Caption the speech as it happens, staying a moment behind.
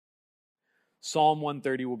Psalm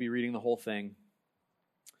 130, we'll be reading the whole thing,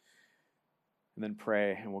 and then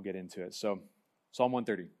pray, and we'll get into it. So, Psalm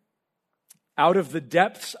 130. Out of the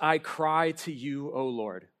depths I cry to you, O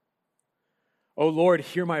Lord. O Lord,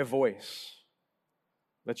 hear my voice.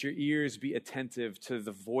 Let your ears be attentive to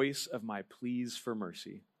the voice of my pleas for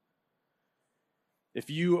mercy. If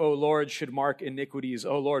you, O Lord, should mark iniquities,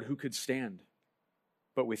 O Lord, who could stand?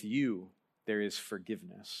 But with you there is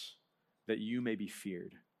forgiveness, that you may be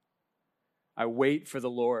feared. I wait for the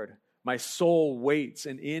Lord. My soul waits,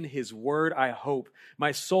 and in his word I hope.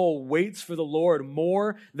 My soul waits for the Lord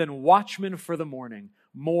more than watchmen for the morning,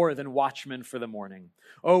 more than watchmen for the morning.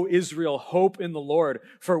 O Israel, hope in the Lord,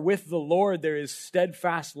 for with the Lord there is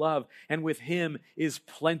steadfast love, and with him is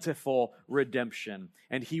plentiful redemption,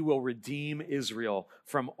 and he will redeem Israel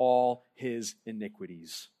from all his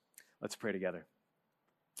iniquities. Let's pray together.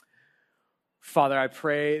 Father, I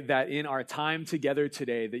pray that in our time together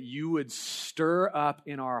today, that you would stir up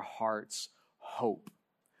in our hearts hope.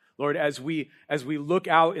 Lord, as we look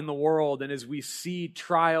out in the world and as we see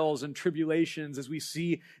trials and tribulations, as we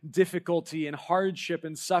see difficulty and hardship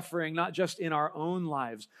and suffering, not just in our own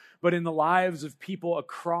lives, but in the lives of people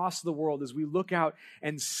across the world, as we look out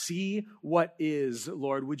and see what is,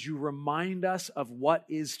 Lord, would you remind us of what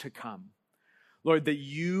is to come? Lord, that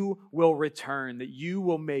you will return, that you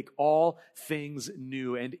will make all things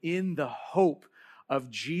new. And in the hope of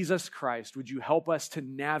Jesus Christ, would you help us to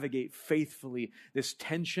navigate faithfully this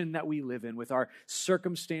tension that we live in with our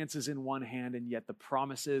circumstances in one hand and yet the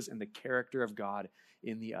promises and the character of God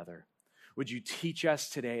in the other. Would you teach us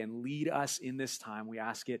today and lead us in this time? We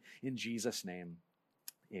ask it in Jesus' name.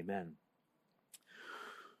 Amen.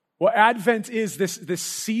 Well, Advent is this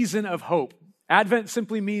season of hope. Advent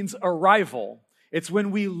simply means arrival. It's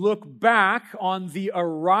when we look back on the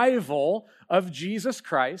arrival of Jesus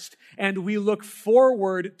Christ and we look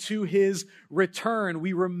forward to his return.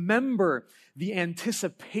 We remember the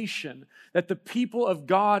anticipation that the people of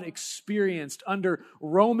God experienced under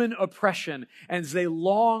Roman oppression as they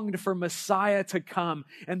longed for Messiah to come,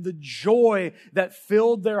 and the joy that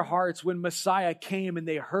filled their hearts when Messiah came and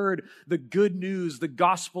they heard the good news, the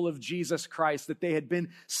gospel of Jesus Christ, that they had been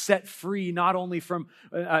set free not only from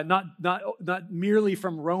not merely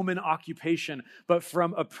from Roman occupation, but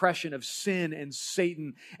from oppression of sin and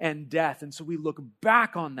Satan and death. And so we look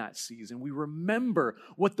back on that season. We remember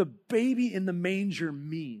what the baby in the manger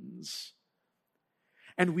means.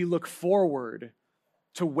 And we look forward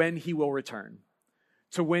to when he will return,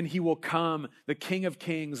 to when he will come, the King of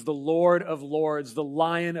Kings, the Lord of Lords, the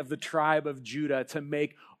Lion of the tribe of Judah, to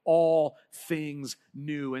make all things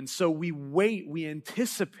new. And so we wait, we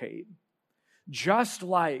anticipate, just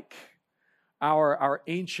like our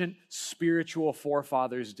ancient spiritual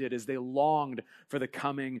forefathers did as they longed for the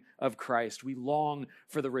coming of Christ. We long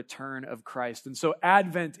for the return of Christ. And so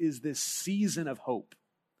Advent is this season of hope.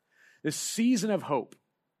 This season of hope.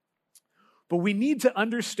 But we need to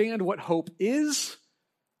understand what hope is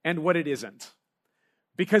and what it isn't.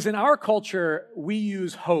 Because in our culture, we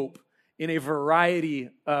use hope in a variety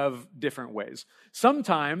of different ways.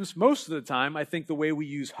 Sometimes, most of the time, I think the way we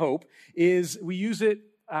use hope is we use it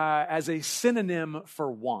as a synonym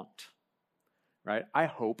for want, right? I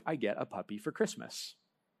hope I get a puppy for Christmas.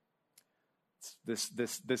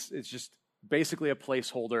 It's just basically a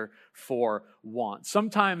placeholder for want.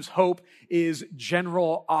 Sometimes hope is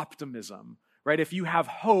general optimism, right? If you have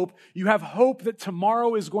hope that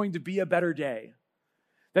tomorrow is going to be a better day,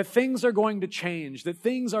 that things are going to change, that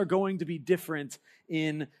things are going to be different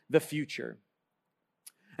in the future.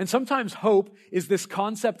 And sometimes hope is this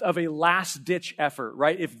concept of a last-ditch effort,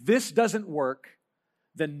 right? If this doesn't work,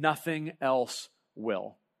 then nothing else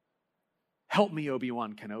will. Help me,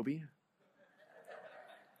 Obi-Wan Kenobi.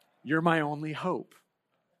 You're my only hope.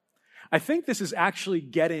 I think this is actually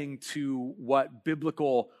getting to what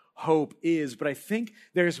biblical hope is, but I think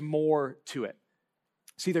there's more to it.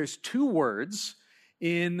 See, there's two words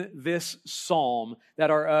in this psalm that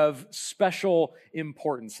are of special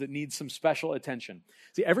importance, that need some special attention.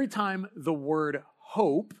 See, every time the word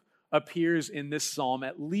hope appears in this psalm,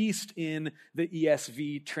 at least in the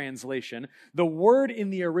ESV translation, the word in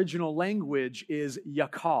the original language is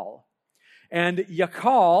yakal. And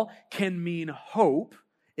yakal can mean hope.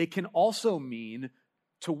 It can also mean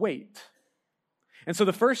to wait. And so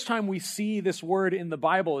the first time we see this word in the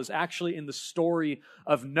Bible is actually in the story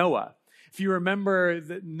of Noah. If you remember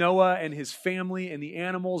that Noah and his family and the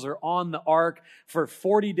animals are on the ark for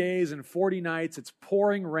 40 days and 40 nights, it's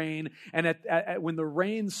pouring rain, and when the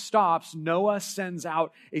rain stops, Noah sends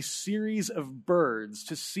out a series of birds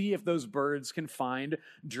to see if those birds can find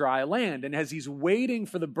dry land. And as he's waiting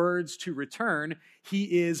for the birds to return,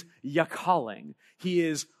 he is yakaling. He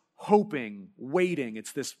is hoping, waiting.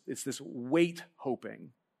 It's this wait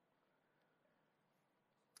hoping.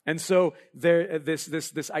 And so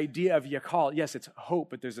this idea of yakal, yes, it's hope,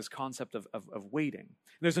 but there's this concept of waiting.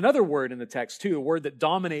 There's another word in the text too, a word that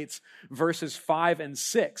dominates verses 5 and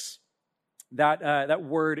 6. That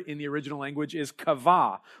word in the original language is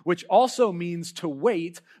kavah, which also means to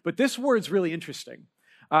wait, but this word's really interesting.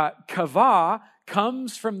 Kavah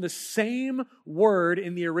comes from the same word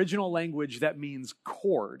in the original language that means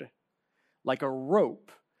cord, like a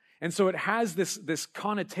rope. And so it has this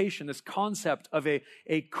connotation, this concept of a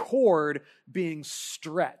cord being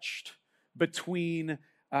stretched between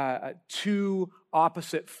two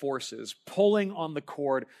opposite forces, pulling on the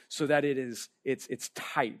cord so that it's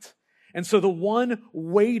tight. And so the one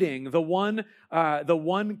waiting, the one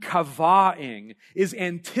kavaing is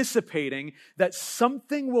anticipating that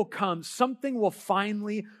something will come, something will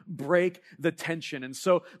finally break the tension. And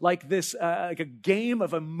so like this, like a game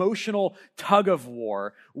of emotional tug of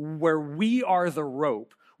war where we are the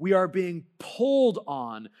rope, we are being pulled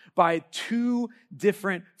on by two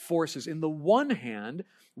different forces. In the one hand,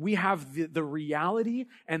 we have the reality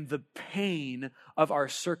and the pain of our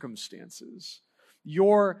circumstances.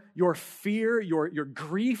 Your fear, your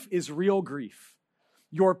grief is real grief.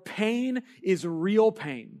 Your pain is real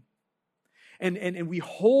pain. And we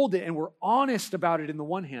hold it and we're honest about it in the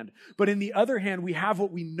one hand. But in the other hand, we have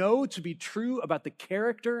what we know to be true about the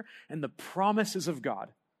character and the promises of God.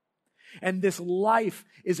 And this life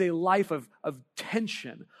is a life of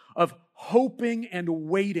tension, of hoping and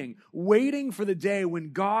waiting for the day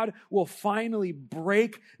when God will finally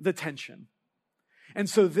break the tension. And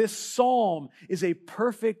so this psalm is a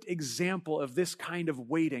perfect example of this kind of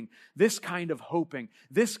waiting, this kind of hoping,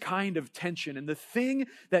 this kind of tension. And the thing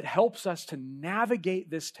that helps us to navigate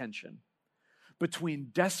this tension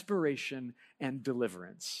between desperation and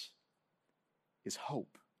deliverance is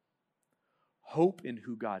hope. Hope in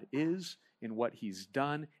who God is, in what he's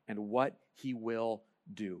done, and what he will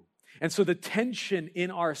do. And so the tension in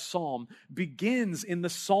our psalm begins in the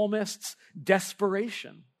psalmist's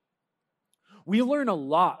desperation. We learn a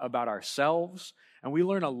lot about ourselves, and we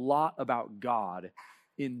learn a lot about God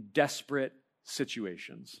in desperate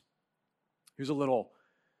situations. Here's a little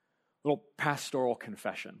pastoral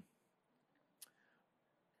confession.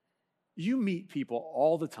 You meet people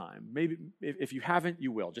all the time. Maybe if you haven't,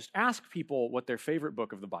 you will. Just ask people what their favorite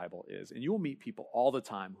book of the Bible is, and you will meet people all the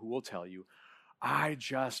time who will tell you, I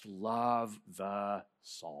just love the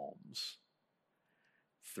Psalms.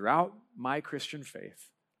 Throughout my Christian faith,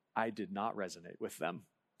 I did not resonate with them.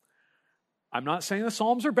 I'm not saying the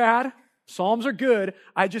Psalms are bad. Psalms are good.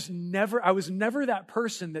 I was never that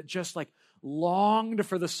person that just like longed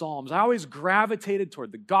for the Psalms. I always gravitated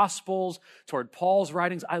toward the Gospels, toward Paul's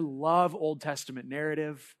writings. I love Old Testament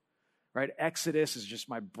narrative, right? Exodus is just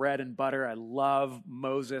my bread and butter. I love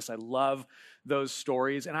Moses. I love those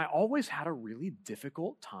stories. And I always had a really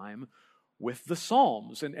difficult time with the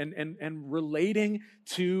Psalms and relating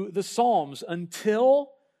to the Psalms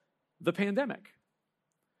until the pandemic.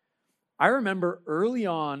 I remember early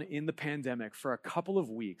on in the pandemic, for a couple of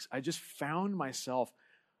weeks, I just found myself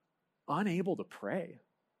unable to pray.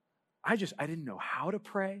 I didn't know how to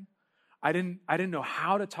pray. I didn't know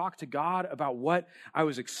how to talk to God about what I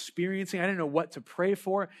was experiencing. I didn't know what to pray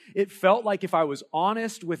for. It felt like if I was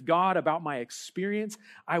honest with God about my experience,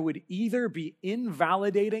 I would either be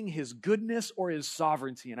invalidating his goodness or his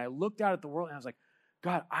sovereignty. And I looked out at the world and I was like,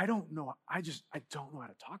 God, I don't know. I don't know how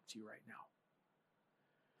to talk to you right now.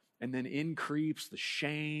 And then in creeps the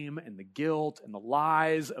shame and the guilt and the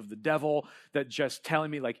lies of the devil that just telling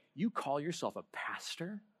me like, you call yourself a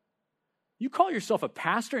pastor? You call yourself a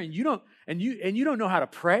pastor and you don't know how to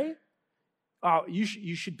pray?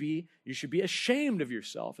 You should be ashamed of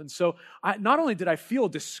yourself. And so not only did I feel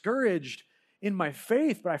discouraged in my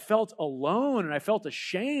faith, but I felt alone and I felt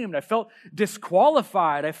ashamed. I felt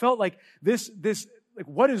disqualified. I felt like this like,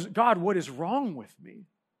 what is wrong with me?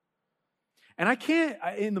 And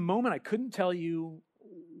in the moment, I couldn't tell you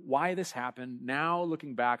why this happened. Now,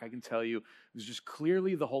 looking back, I can tell you it was just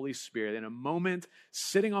clearly the Holy Spirit. In a moment,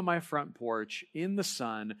 sitting on my front porch in the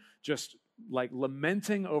sun, just like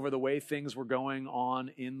lamenting over the way things were going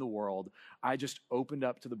on in the world, I just opened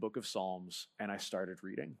up to the book of Psalms and I started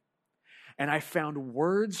reading. And I found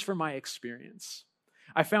words for my experience.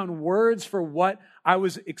 I found words for what I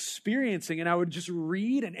was experiencing, and I would just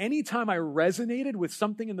read, and anytime I resonated with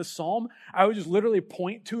something in the psalm, I would just literally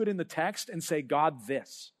point to it in the text and say, God,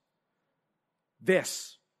 this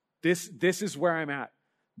is where I'm at.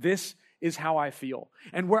 This is how I feel.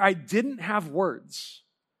 And where I didn't have words,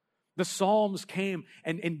 the Psalms came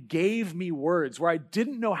and gave me words. Where I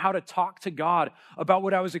didn't know how to talk to God about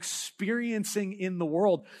what I was experiencing in the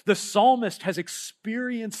world, the psalmist has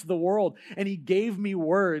experienced the world and he gave me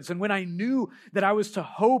words. And when I knew that I was to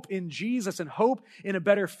hope in Jesus and hope in a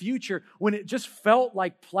better future, when it just felt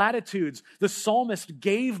like platitudes, the psalmist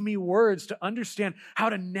gave me words to understand how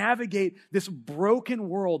to navigate this broken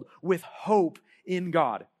world with hope in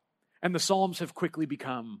God. And the Psalms have quickly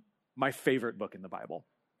become my favorite book in the Bible.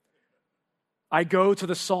 I go to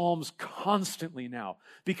the Psalms constantly now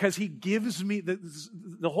because he gives me,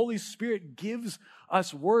 the Holy Spirit gives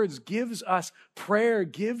us words, gives us prayer,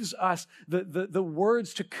 gives us the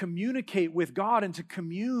words to communicate with God and to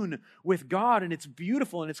commune with God. And it's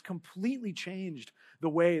beautiful and it's completely changed the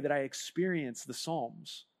way that I experience the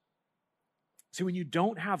Psalms. See, when you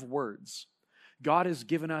don't have words, God has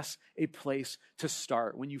given us a place to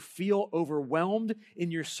start. When you feel overwhelmed in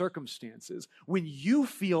your circumstances, when you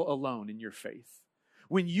feel alone in your faith,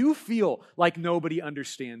 when you feel like nobody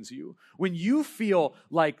understands you, when you feel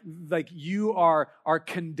like you are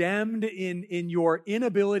condemned in your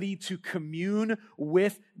inability to commune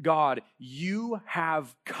with God, you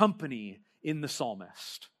have company in the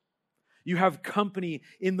psalmist. You have company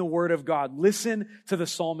in the Word of God. Listen to the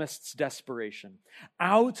psalmist's desperation.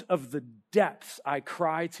 Out of the depths I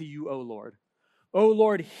cry to you, O Lord. O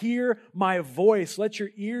Lord, hear my voice. Let your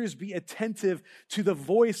ears be attentive to the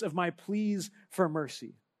voice of my pleas for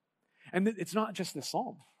mercy. And it's not just the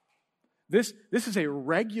psalm. This is a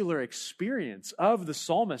regular experience of the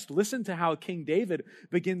psalmist. Listen to how King David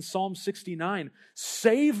begins Psalm 69.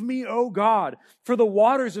 Save me, O God, for the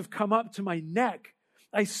waters have come up to my neck.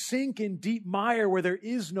 I sink in deep mire where there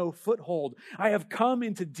is no foothold. I have come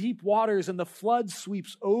into deep waters and the flood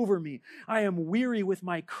sweeps over me. I am weary with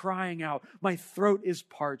my crying out. My throat is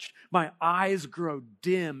parched. My eyes grow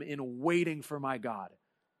dim in waiting for my God.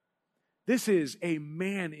 This is a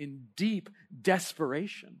man in deep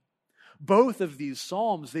desperation. Both of these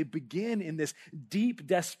psalms, they begin in this deep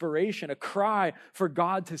desperation, a cry for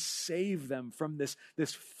God to save them from this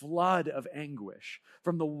flood of anguish,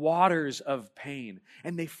 from the waters of pain.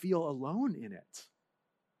 And they feel alone in it.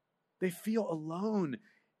 They feel alone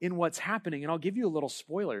in what's happening. And I'll give you a little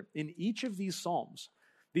spoiler. In each of these psalms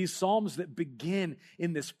that begin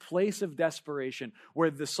in this place of desperation,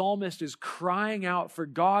 where the psalmist is crying out for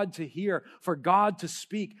God to hear, for God to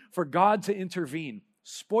speak, for God to intervene.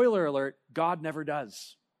 Spoiler alert, God never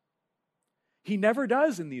does. He never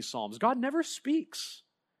does in these psalms. God never speaks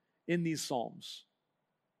in these psalms.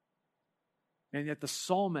 And yet the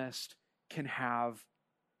psalmist can have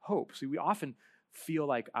hope. See, we often feel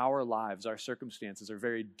like our lives, our circumstances are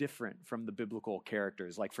very different from the biblical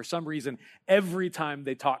characters. Like for some reason, every time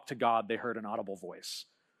they talked to God, they heard an audible voice.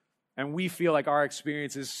 And we feel like our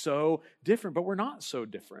experience is so different, but we're not so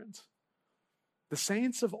different. The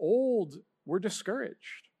saints of old were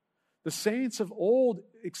discouraged. The saints of old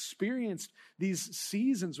experienced these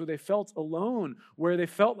seasons where they felt alone, where they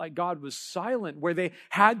felt like God was silent, where they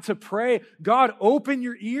had to pray, God, open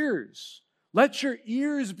your ears. Let your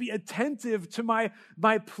ears be attentive to my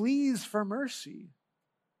pleas for mercy.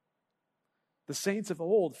 The saints of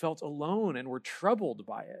old felt alone and were troubled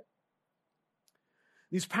by it.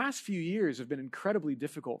 These past few years have been incredibly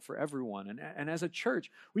difficult for everyone. And as a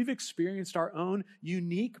church, we've experienced our own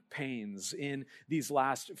unique pains in these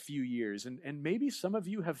last few years. And maybe some of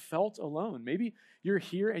you have felt alone. Maybe you're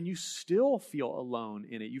here and you still feel alone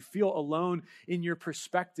in it. You feel alone in your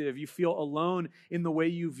perspective. You feel alone in the way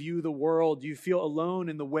you view the world. You feel alone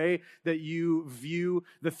in the way that you view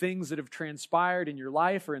the things that have transpired in your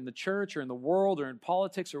life or in the church or in the world or in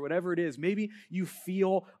politics or whatever it is. Maybe you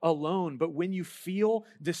feel alone. But when you feel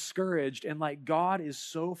discouraged and like God is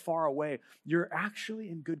so far away, you're actually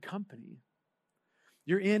in good company.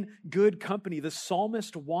 You're in good company. The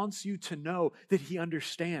psalmist wants you to know that he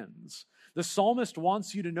understands. The psalmist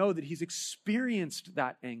wants you to know that he's experienced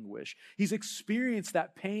that anguish. He's experienced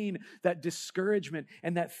that pain, that discouragement,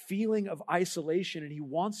 and that feeling of isolation. And he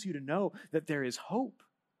wants you to know that there is hope.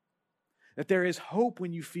 That there is hope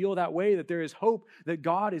when you feel that way. That there is hope that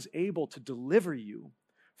God is able to deliver you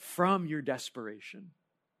from your desperation.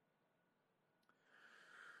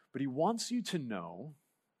 But he wants you to know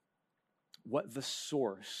what the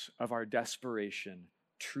source of our desperation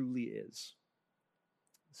truly is.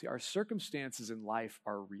 See, our circumstances in life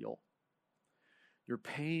are real. Your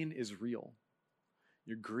pain is real.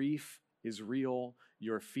 Your grief is real.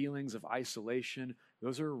 Your feelings of isolation,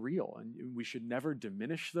 those are real. And we should never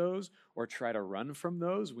diminish those or try to run from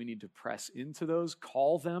those. We need to press into those,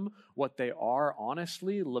 call them what they are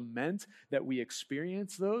honestly, lament that we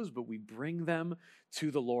experience those, but we bring them to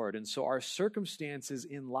the Lord. And so our circumstances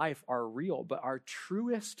in life are real, but our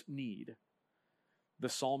truest need, the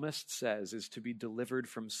psalmist says, is to be delivered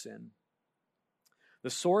from sin. The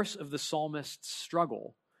source of the psalmist's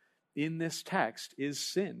struggle in this text is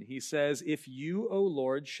sin. He says, if you, O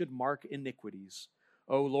Lord, should mark iniquities,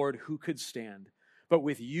 O Lord, who could stand? But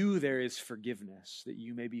with you there is forgiveness, that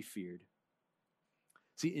you may be feared.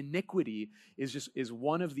 See, iniquity is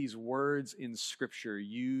one of these words in Scripture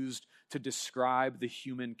used to describe the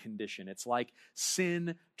human condition. It's like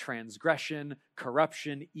sin, transgression,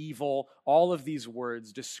 corruption, evil. All of these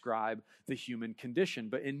words describe the human condition.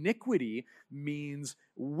 But iniquity means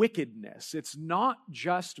wickedness. It's not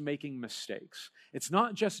just making mistakes. It's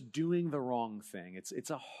not just doing the wrong thing.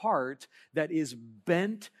 It's a heart that is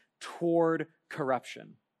bent toward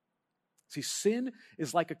corruption. See, sin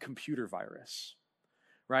is like a computer virus.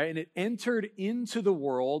 Right? And it entered into the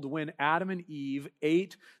world when Adam and Eve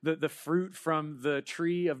ate the fruit from the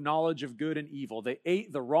tree of knowledge of good and evil. They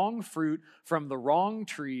ate the wrong fruit from the wrong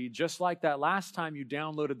tree, just like that last time you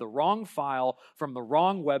downloaded the wrong file from the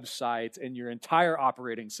wrong website and your entire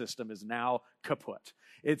operating system is now kaput.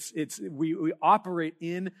 We operate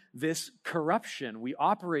in this corruption. We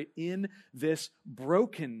operate in this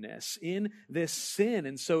brokenness, in this sin.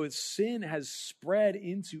 And so sin has spread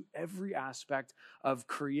into every aspect of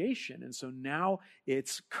creation. And so now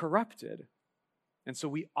it's corrupted. And so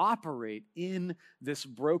we operate in this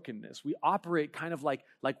brokenness. We operate kind of like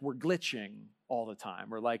we're glitching all the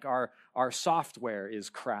time, or like our software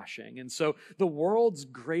is crashing. And so the world's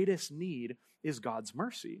greatest need is God's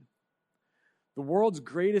mercy. The world's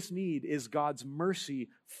greatest need is God's mercy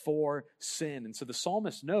for sin. And so the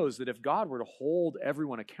psalmist knows that if God were to hold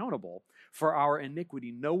everyone accountable for our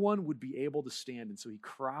iniquity, no one would be able to stand. And so he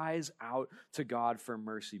cries out to God for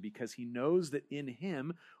mercy because he knows that in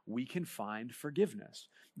him we can find forgiveness.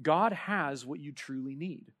 God has what you truly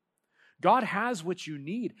need. God has what you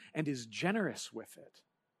need and is generous with it.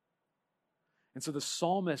 And so the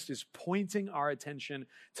psalmist is pointing our attention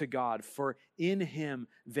to God, for in him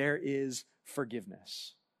there is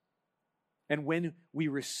forgiveness. And when we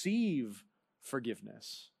receive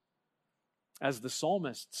forgiveness, as the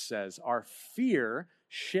psalmist says, our fear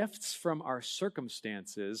shifts from our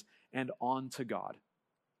circumstances and onto God.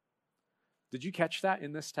 Did you catch that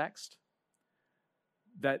in this text?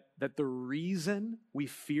 That the reason we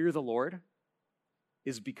fear the Lord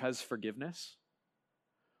is because forgiveness.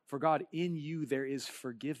 For God, in you there is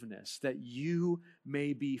forgiveness, that you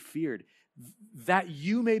may be feared. That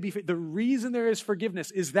you may be feared. The reason there is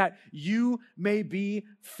forgiveness is that you may be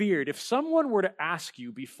feared. If someone were to ask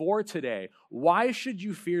you before today, why should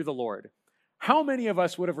you fear the Lord? How many of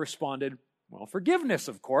us would have responded, well, forgiveness,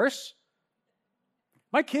 of course.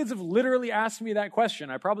 My kids have literally asked me that question.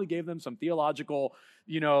 I probably gave them some theological,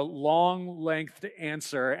 long-lengthed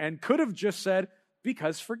answer and could have just said,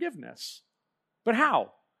 because forgiveness. But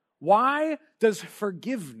how? Why does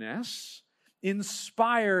forgiveness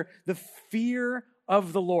inspire the fear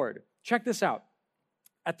of the Lord? Check this out.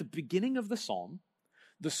 At the beginning of the psalm,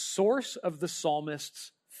 the source of the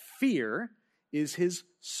psalmist's fear is his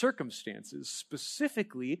circumstances,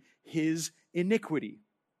 specifically his iniquity.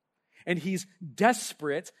 And he's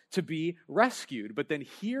desperate to be rescued. But then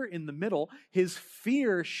here in the middle, his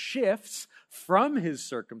fear shifts from his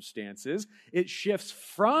circumstances. It shifts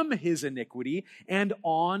from his iniquity and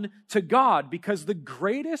on to God, because the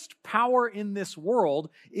greatest power in this world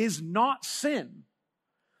is not sin.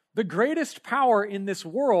 The greatest power in this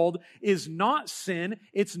world is not sin.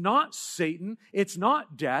 It's not Satan. It's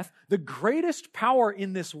not death. The greatest power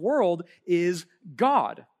in this world is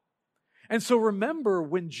God. And so remember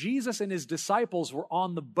when Jesus and his disciples were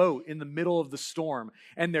on the boat in the middle of the storm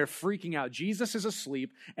and they're freaking out. Jesus is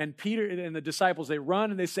asleep and Peter and the disciples, they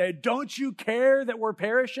run and they say, don't you care that we're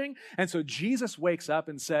perishing? And so Jesus wakes up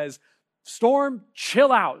and says, storm,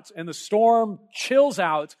 chill out. And the storm chills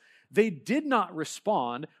out. They did not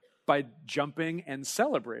respond by jumping and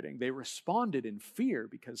celebrating. They responded in fear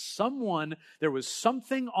because there was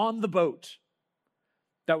something on the boat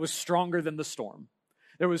that was stronger than the storm.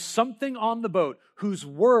 There was something on the boat whose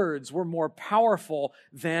words were more powerful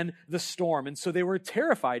than the storm. And so they were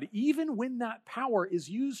terrified, even when that power is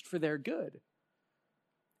used for their good.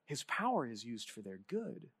 His power is used for their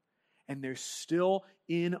good. And they're still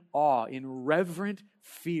in awe, in reverent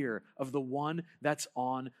fear of the one that's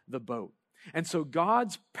on the boat. And so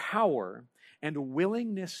God's power and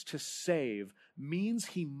willingness to save means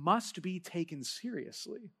he must be taken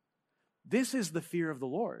seriously. This is the fear of the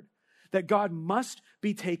Lord, that God must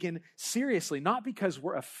be taken seriously, not because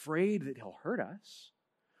we're afraid that he'll hurt us.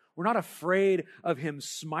 We're not afraid of him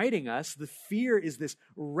smiting us. The fear is this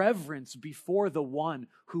reverence before the one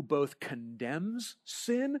who both condemns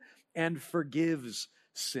sin and forgives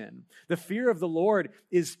sin. The fear of the Lord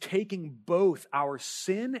is taking both our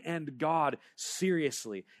sin and God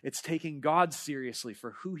seriously. It's taking God seriously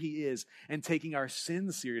for who he is and taking our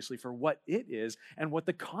sin seriously for what it is and what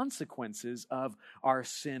the consequences of our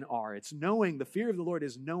sin are. It's knowing, the fear of the Lord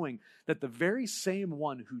is knowing that the very same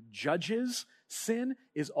one who judges sin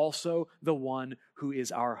is also the one who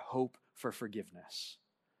is our hope for forgiveness.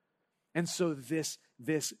 And so this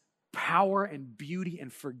power and beauty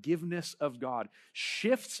and forgiveness of God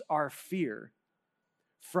shifts our fear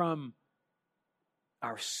from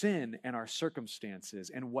our sin and our circumstances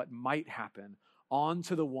and what might happen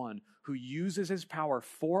onto the one who uses his power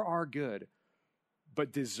for our good,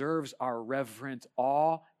 but deserves our reverent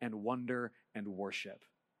awe and wonder and worship.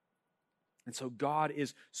 And so God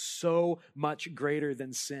is so much greater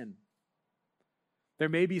than sin. There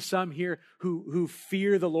may be some here who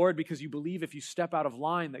fear the Lord because you believe if you step out of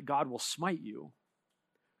line that God will smite you.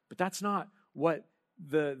 But that's not what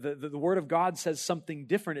the Word of God says. Something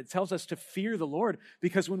different. It tells us to fear the Lord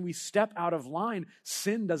because when we step out of line,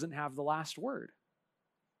 sin doesn't have the last word.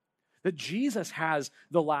 That Jesus has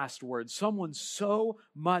the last word. Someone so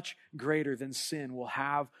much greater than sin will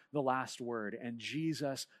have the last word, and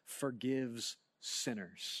Jesus forgives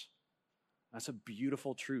sinners. That's a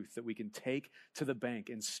beautiful truth that we can take to the bank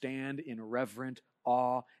and stand in reverent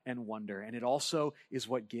awe and wonder. And it also is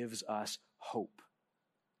what gives us hope.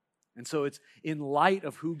 And so it's in light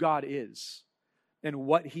of who God is and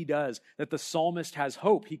what he does that the psalmist has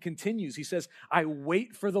hope. He continues. He says, I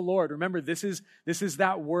wait for the Lord. Remember, this is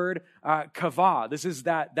that word kavah. This is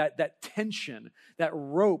that tension, that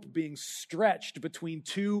rope being stretched between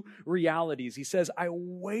two realities. He says, I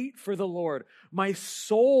wait for the Lord. My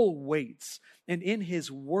soul waits, and in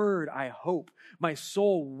his word I hope. My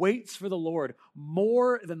soul waits for the Lord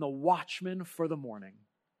more than the watchman for the morning.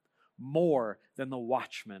 More than the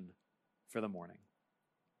watchman for the morning.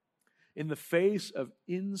 In the face of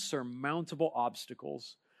insurmountable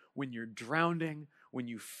obstacles, when you're drowning, when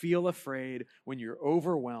you feel afraid, when you're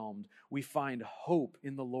overwhelmed, we find hope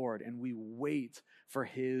in the Lord and we wait for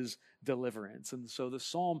his deliverance. And so the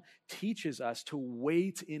psalm teaches us to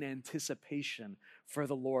wait in anticipation for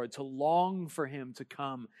the Lord, to long for him to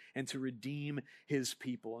come and to redeem his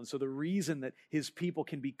people. And so the reason that his people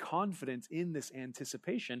can be confident in this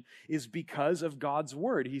anticipation is because of God's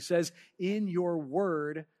word. He says, in your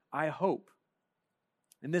word, I hope.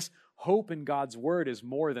 And this hope in God's word is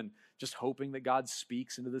more than just hoping that God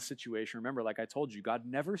speaks into the situation. Remember, like I told you, God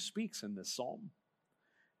never speaks in this psalm.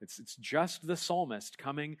 It's just the psalmist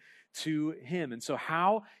coming to him. And so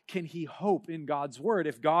how can he hope in God's word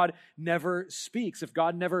if God never speaks, if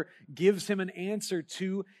God never gives him an answer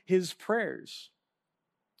to his prayers?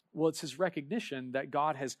 Well, it's his recognition that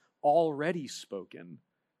God has already spoken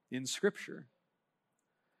in Scripture.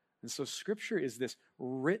 And so Scripture is this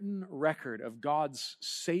written record of God's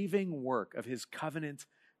saving work of his covenant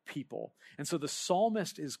people. And so the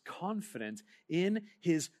psalmist is confident in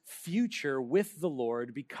his future with the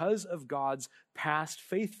Lord because of God's past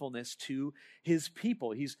faithfulness to his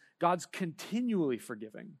people. God's continually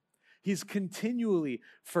forgiving. He's continually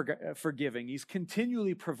forgiving. He's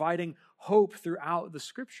continually providing hope throughout the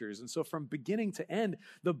Scriptures. And so from beginning to end,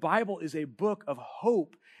 the Bible is a book of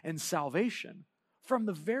hope and salvation. From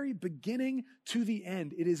the very beginning to the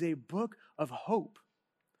end, it is a book of hope.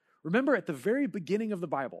 Remember at the very beginning of the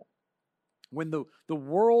Bible, when the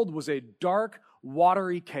world was a dark,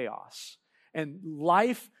 watery chaos, and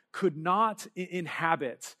life could not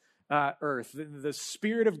inhabit earth. The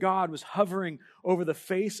Spirit of God was hovering over the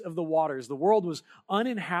face of the waters. The world was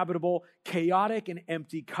uninhabitable, chaotic, and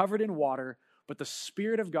empty, covered in water, but the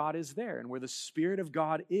Spirit of God is there. And where the Spirit of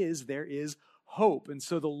God is, there is hope. And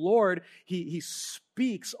so the Lord, he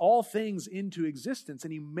speaks all things into existence,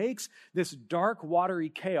 and he makes this dark, watery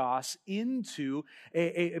chaos into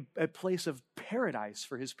a place of paradise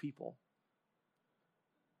for his people.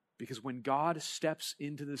 Because when God steps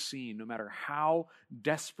into the scene, no matter how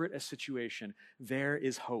desperate a situation, there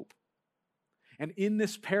is hope. And in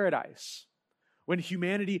this paradise, when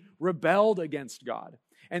humanity rebelled against God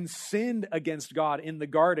and sinned against God in the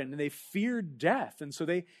garden, and they feared death, and so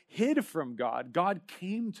they hid from God, God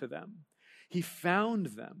came to them. He found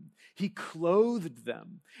them, he clothed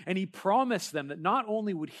them, and he promised them that not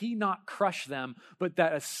only would he not crush them, but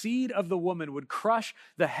that a seed of the woman would crush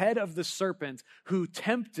the head of the serpent who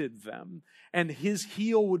tempted them, and his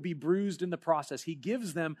heel would be bruised in the process. He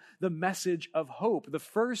gives them the message of hope, the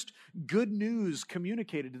first good news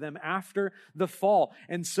communicated to them after the fall.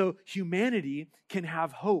 And so humanity can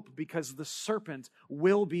have hope because the serpent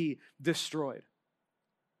will be destroyed.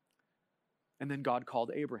 And then God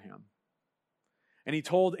called Abraham. And he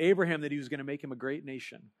told Abraham that he was going to make him a great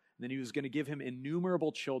nation, and that he was going to give him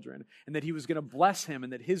innumerable children, and that he was going to bless him,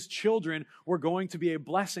 and that his children were going to be a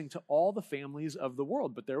blessing to all the families of the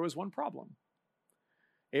world. But there was one problem.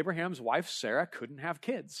 Abraham's wife, Sarah, couldn't have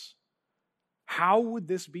kids. How would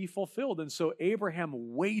this be fulfilled? And so Abraham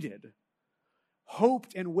waited,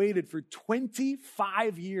 hoped and waited for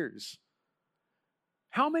 25 years.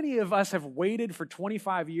 How many of us have waited for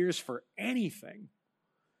 25 years for anything?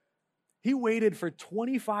 He waited for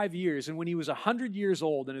 25 years, and when he was 100 years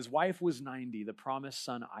old and his wife was 90, the promised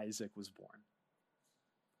son Isaac was born.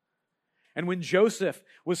 And when Joseph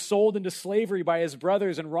was sold into slavery by his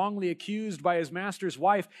brothers and wrongly accused by his master's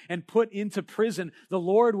wife and put into prison, the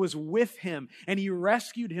Lord was with him, and he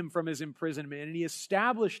rescued him from his imprisonment, and he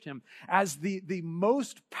established him as the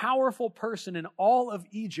most powerful person in all of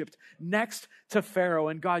Egypt next to Pharaoh.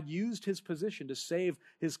 And God used his position to save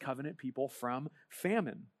his covenant people from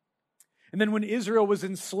famine. And then when Israel was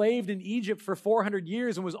enslaved in Egypt for 400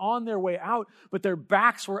 years and was on their way out, but their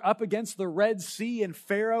backs were up against the Red Sea, and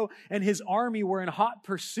Pharaoh and his army were in hot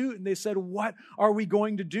pursuit, and they said, "What are we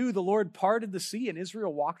going to do?" The Lord parted the sea, and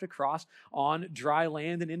Israel walked across on dry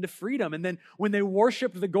land and into freedom. And then when they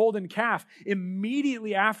worshiped the golden calf,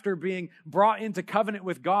 immediately after being brought into covenant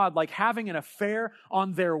with God, like having an affair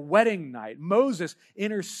on their wedding night, Moses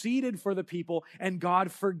interceded for the people, and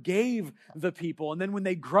God forgave the people. And then when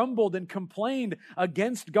they grumbled and complained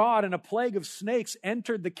against God, and a plague of snakes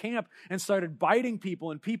entered the camp and started biting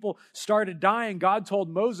people, and people started dying, God told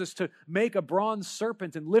Moses to make a bronze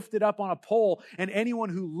serpent and lift it up on a pole, and anyone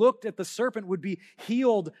who looked at the serpent would be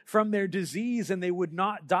healed from their disease, and they would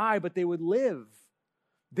not die, but they would live.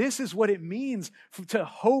 This is what it means to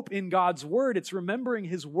hope in God's word. It's remembering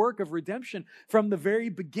his work of redemption from the very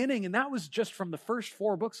beginning, and that was just from the first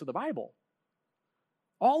 4 books of the Bible.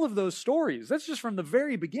 All of those stories, that's just from the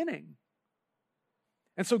very beginning.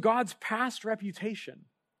 And so God's past reputation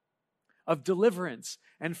of deliverance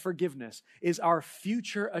and forgiveness is our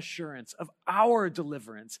future assurance of our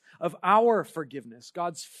deliverance, of our forgiveness.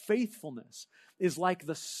 God's faithfulness is like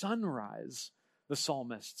the sunrise, the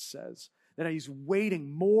psalmist says, that he's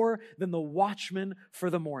waiting more than the watchman for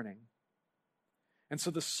the morning. And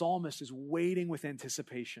so the psalmist is waiting with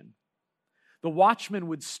anticipation. The watchman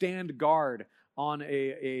would stand guard on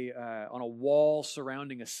a wall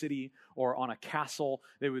surrounding a city or on a castle.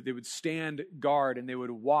 They would stand guard, and they would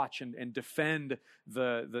watch and defend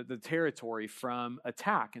the territory from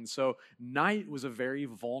attack. And so night was a very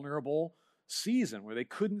vulnerable season where they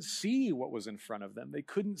couldn't see what was in front of them. They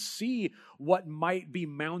couldn't see what might be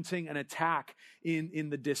mounting an attack in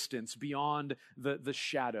the distance beyond the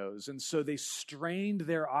shadows. And so they strained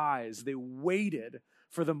their eyes. They waited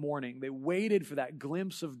for the morning. They waited for that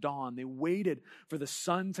glimpse of dawn. They waited for the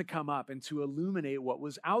sun to come up and to illuminate what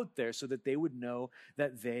was out there so that they would know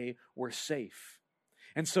that they were safe.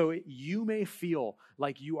 And so you may feel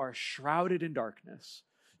like you are shrouded in darkness.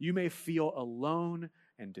 You may feel alone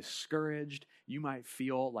and discouraged. You might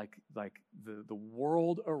feel like the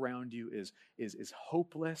world around you is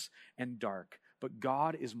hopeless and dark. But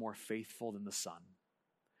God is more faithful than the sun.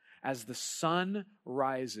 As the sun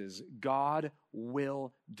rises, God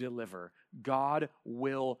will deliver. God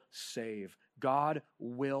will save. God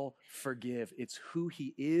will forgive. It's who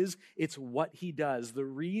he is. It's what he does. The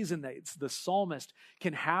reason that the psalmist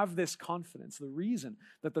can have this confidence, the reason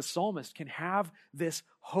that the psalmist can have this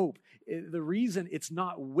hope, the reason it's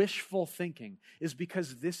not wishful thinking is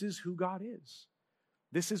because this is who God is.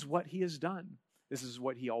 This is what he has done. This is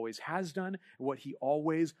what he always has done, what he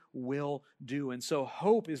always will do. And so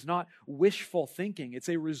hope is not wishful thinking. It's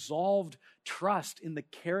a resolved trust in the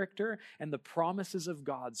character and the promises of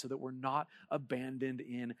God so that we're not abandoned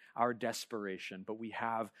in our desperation, but we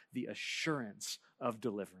have the assurance of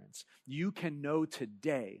deliverance. You can know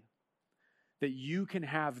today that you can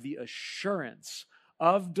have the assurance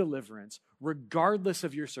of deliverance regardless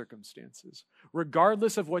of your circumstances,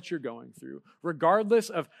 regardless of what you're going through, regardless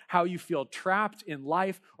of how you feel trapped in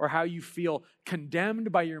life or how you feel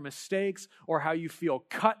condemned by your mistakes or how you feel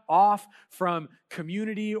cut off from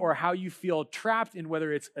community or how you feel trapped in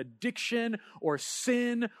whether it's addiction or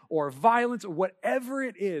sin or violence or whatever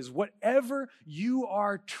it is, whatever you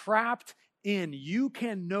are trapped in, you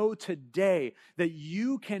can know today that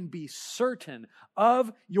you can be certain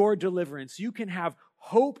of your deliverance. You can have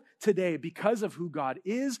hope today because of who God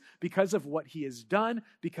is, because of what he has done,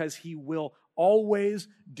 because he will always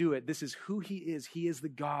do it. This is who he is. He is the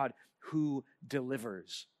God who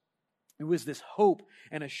delivers. It was this hope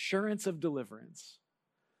and assurance of deliverance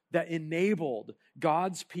that enabled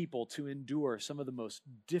God's people to endure some of the most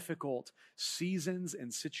difficult seasons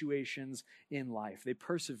and situations in life. They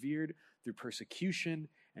persevered through persecution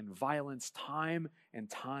and violence time and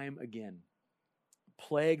time again.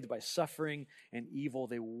 Plagued by suffering and evil,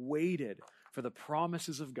 they waited for the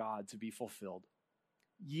promises of God to be fulfilled.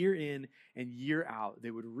 Year in and year out,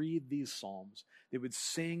 they would read these psalms. They would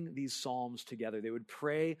sing these psalms together. They would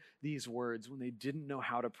pray these words when they didn't know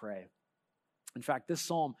how to pray. In fact, this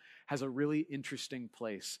psalm has a really interesting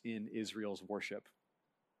place in Israel's worship.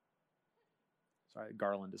 Sorry,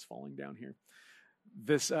 garland is falling down here.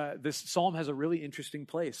 This psalm has a really interesting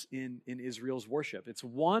place in Israel's worship. It's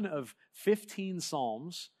one of 15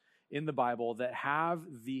 psalms in the Bible that have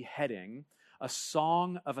the heading, a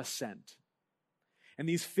song of ascent. And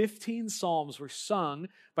these 15 psalms were sung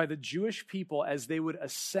by the Jewish people as they would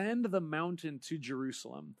ascend the mountain to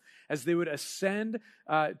Jerusalem, as they would ascend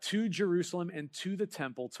to Jerusalem and to the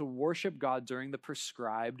temple to worship God during the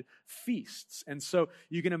prescribed feasts. And so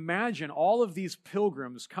you can imagine all of these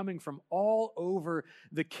pilgrims coming from all over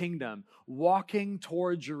the kingdom, walking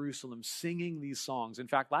toward Jerusalem, singing these songs. In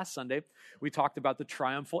fact, last Sunday, we talked about the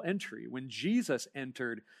triumphal entry when Jesus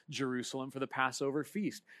entered Jerusalem for the Passover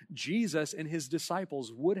feast. Jesus and his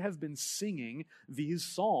disciples would have been singing these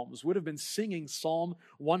psalms, would have been singing Psalm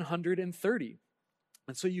 130.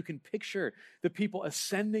 And so you can picture the people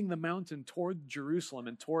ascending the mountain toward Jerusalem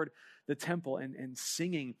and toward the temple and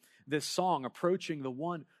singing this song, approaching the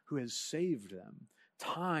one who has saved them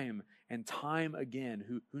time and time again,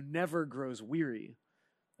 who never grows weary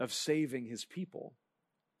of saving his people.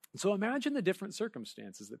 And so imagine the different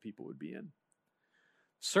circumstances that people would be in.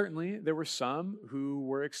 Certainly, there were some who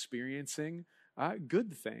were experiencing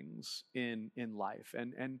good things in life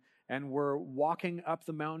and were walking up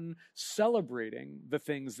the mountain celebrating the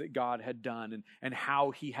things that God had done and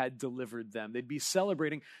how he had delivered them. They'd be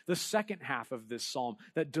celebrating the second half of this psalm,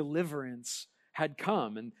 that deliverance had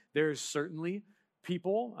come. And there's certainly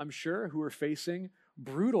people, I'm sure, who are facing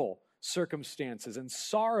brutal circumstances and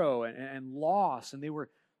sorrow and loss, and they were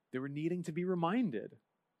needing to be reminded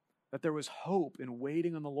that there was hope in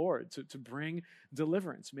waiting on the Lord to bring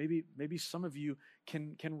deliverance. Maybe some of you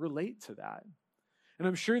can relate to that. And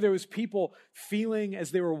I'm sure there was people feeling,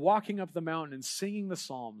 as they were walking up the mountain and singing the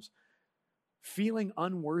Psalms, feeling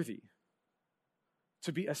unworthy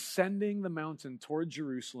to be ascending the mountain toward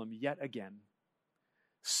Jerusalem yet again,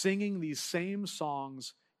 singing these same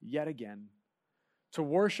songs yet again, to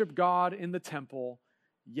worship God in the temple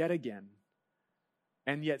yet again,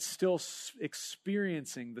 and yet still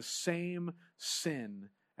experiencing the same sin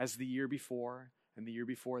as the year before and the year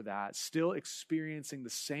before that, still experiencing the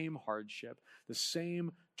same hardship, the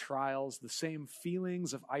same trials, the same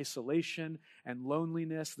feelings of isolation and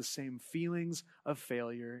loneliness, the same feelings of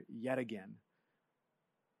failure yet again.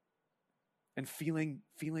 And feeling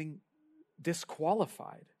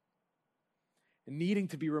disqualified. And needing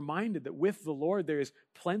to be reminded that with the Lord there is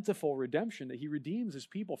plentiful redemption, that he redeems his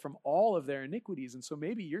people from all of their iniquities. And so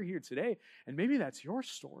maybe you're here today, and maybe that's your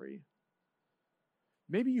story.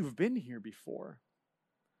 Maybe you've been here before.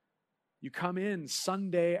 You come in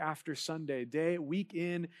Sunday after Sunday, week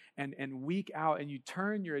in and week out, and you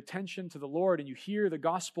turn your attention to the Lord and you hear the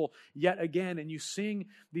gospel yet again and you sing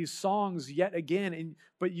these songs yet again,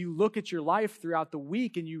 but you look at your life throughout the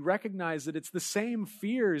week and you recognize that it's the same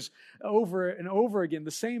fears over and over again,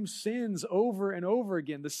 the same sins over and over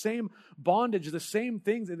again, the same bondage, the same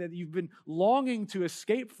things that you've been longing to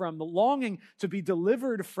escape from, the longing to be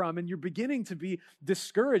delivered from, and you're beginning to be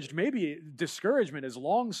discouraged. Maybe discouragement is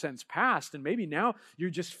long since past. And maybe now you're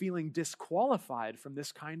just feeling disqualified from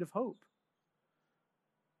this kind of hope.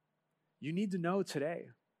 You need to know today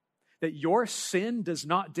that your sin does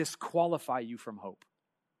not disqualify you from hope.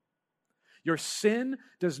 Your sin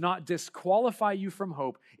does not disqualify you from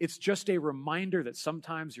hope. It's just a reminder that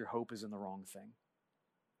sometimes your hope is in the wrong thing.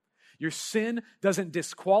 Your sin doesn't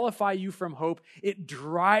disqualify you from hope. It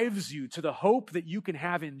drives you to the hope that you can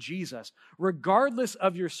have in Jesus. Regardless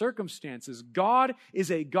of your circumstances, God is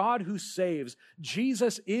a God who saves.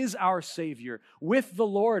 Jesus is our Savior. With the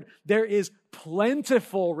Lord, there is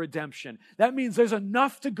plentiful redemption. That means there's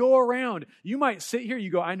enough to go around. You might sit here, you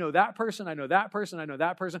go, I know that person, I know that person, I know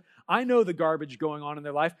that person. I know the garbage going on in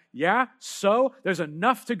their life. Yeah, so there's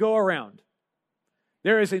enough to go around.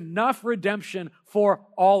 There is enough redemption for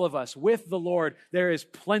all of us. With the Lord, there is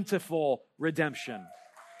plentiful redemption.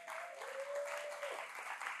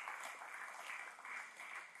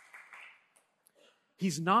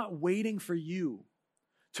 He's not waiting for you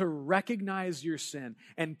to recognize your sin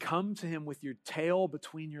and come to him with your tail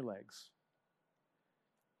between your legs.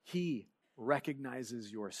 He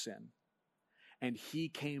recognizes your sin, and he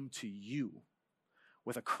came to you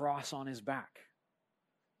with a cross on his back.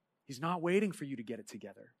 He's not waiting for you to get it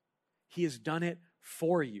together. He has done it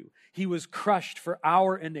for you. He was crushed for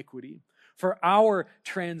our iniquity. For our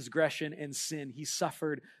transgression and sin, he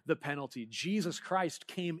suffered the penalty. Jesus Christ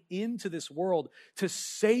came into this world to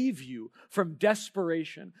save you from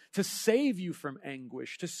desperation, to save you from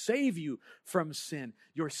anguish, to save you from sin.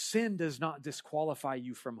 Your sin does not disqualify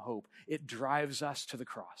you from hope. It drives us to the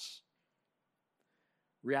cross.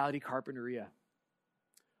 Reality Carpinteria.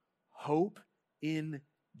 Hope in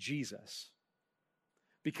Jesus.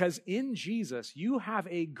 Because in Jesus, you have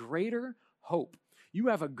a greater hope. You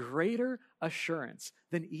have a greater assurance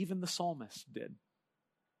than even the psalmist did.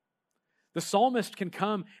 The psalmist can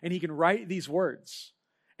come and he can write these words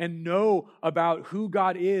and know about who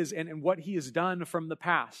God is and what he has done from the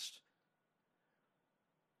past.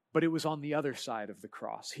 But it was on the other side of the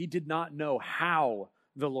cross. He did not know how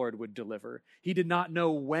the Lord would deliver. He did not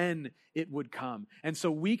know when it would come. And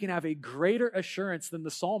so we can have a greater assurance than the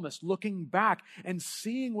psalmist looking back and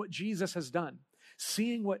seeing what Jesus has done.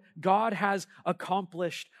 Seeing what God has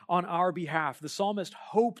accomplished on our behalf. The psalmist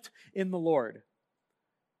hoped in the Lord,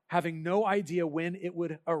 having no idea when it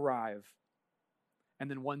would arrive. And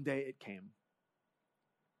then one day it came.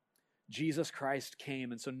 Jesus Christ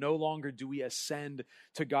came, and so no longer do we ascend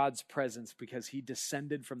to God's presence because he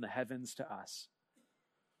descended from the heavens to us.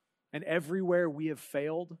 And everywhere we have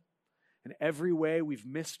failed, and every way we've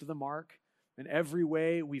missed the mark, and every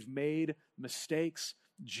way we've made mistakes,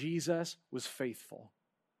 Jesus was faithful.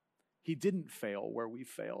 He didn't fail where we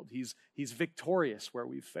failed. He's victorious where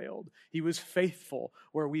we've failed. He was faithful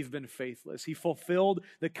where we've been faithless. He fulfilled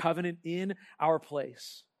the covenant in our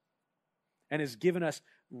place and has given us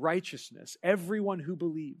righteousness. Everyone who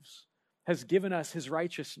believes has given us his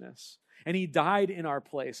righteousness. And he died in our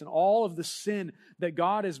place. And all of the sin that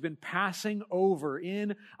God has been passing over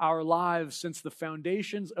in our lives since the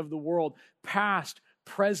foundations of the world, past,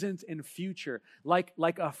 present, and future, like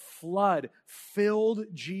a flood, filled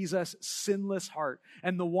Jesus' sinless heart.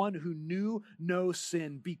 And the one who knew no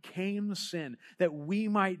sin became sin, that we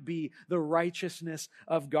might be the righteousness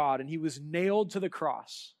of God. And he was nailed to the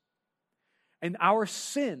cross. And our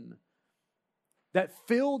sin that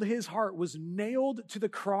filled his heart was nailed to the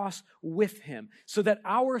cross with him, so that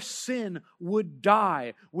our sin would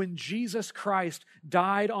die when Jesus Christ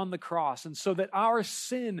died on the cross, and so that our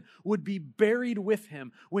sin would be buried with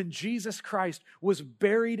him when Jesus Christ was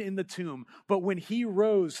buried in the tomb. But when he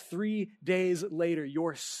rose 3 days later,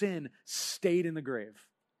 your sin stayed in the grave,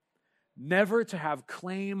 never to have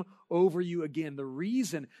claim over you again. The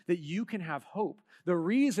reason that you can have hope, the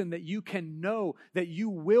reason that you can know that you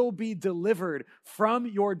will be delivered from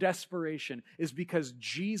your desperation, is because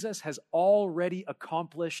Jesus has already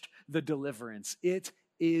accomplished the deliverance. It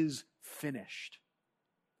is finished.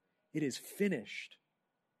 It is finished.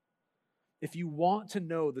 If you want to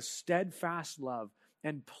know the steadfast love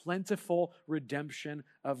and plentiful redemption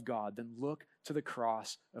of God, then look to the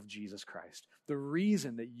cross of Jesus Christ. The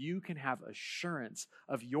reason that you can have assurance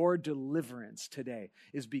of your deliverance today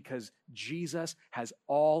is because Jesus has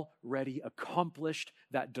already accomplished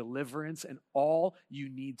that deliverance, and all you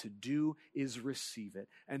need to do is receive it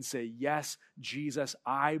and say, yes, Jesus,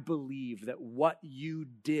 I believe that what you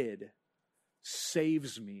did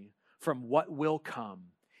saves me from what will come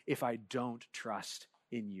if I don't trust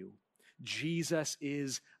in you. Jesus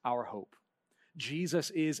is our hope.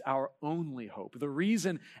 Jesus is our only hope. The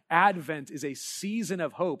reason Advent is a season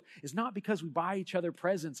of hope is not because we buy each other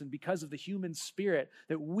presents and because of the human spirit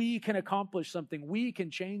that we can accomplish something, we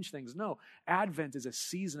can change things. No, Advent is a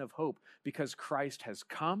season of hope because Christ has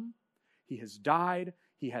come, he has died,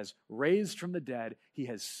 he has raised from the dead, he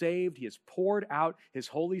has saved, he has poured out his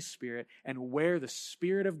Holy Spirit, and where the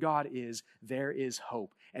Spirit of God is, there is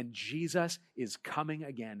hope. And Jesus is coming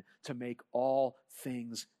again to make all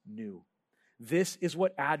things new. This is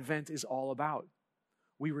what Advent is all about.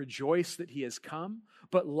 We rejoice that he has come,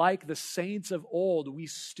 but like the saints of old, we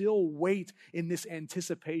still wait in this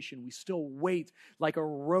anticipation. We still wait like a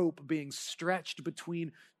rope being stretched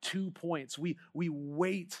between 2 points. We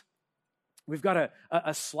wait. We've got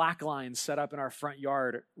a slack line set up in our front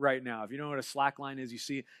yard right now. If you know what a slack line is, you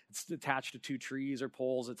see it's attached to 2 trees or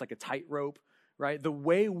poles. It's like a tightrope, right? The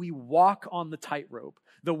way we walk on the tightrope,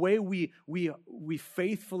 the way we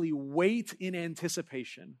faithfully wait in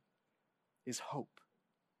anticipation is hope.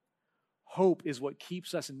 Hope is what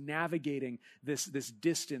keeps us navigating this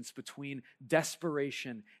distance between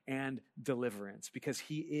desperation and deliverance, because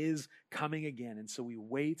he is coming again. And so we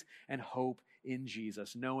wait and hope in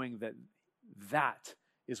Jesus, knowing that that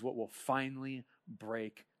is what will finally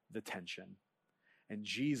break the tension. And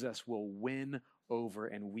Jesus will win over,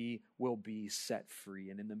 and we will be set free.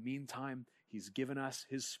 And in the meantime, he's given us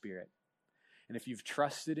his Spirit. And if you've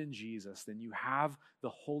trusted in Jesus, then you have the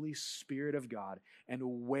Holy Spirit of God. And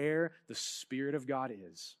where the Spirit of God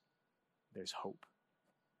is, there's hope.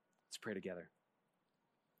 Let's pray together.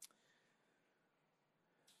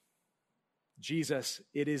 Jesus,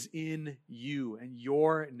 it is in you and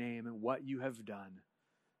your name and what you have done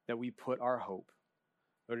that we put our hope.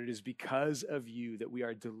 Lord, it is because of you that we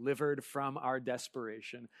are delivered from our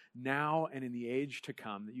desperation now and in the age to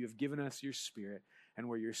come, that you have given us your Spirit. And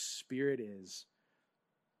where your Spirit is,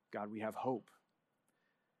 God, we have hope.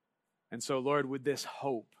 And so, Lord, would this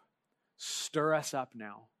hope stir us up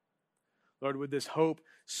now? Lord, would this hope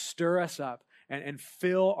stir us up and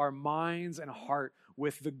fill our minds and heart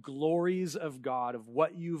with the glories of God, of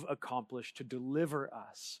what you've accomplished to deliver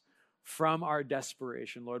us from our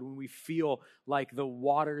desperation, Lord, when we feel like the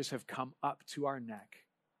waters have come up to our neck.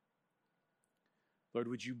 Lord,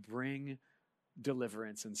 would you bring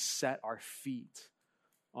deliverance and set our feet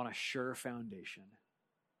on a sure foundation?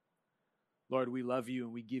 Lord, we love you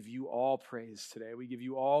and we give you all praise today. We give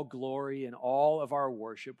you all glory and all of our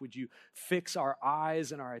worship. Would you fix our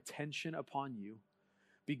eyes and our attention upon you?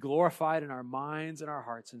 Be glorified in our minds and our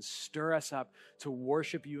hearts, and stir us up to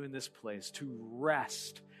worship you in this place, to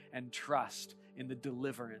rest and trust in the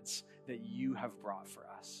deliverance that you have brought for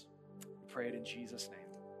us. We pray it in Jesus'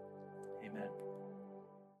 name. Amen.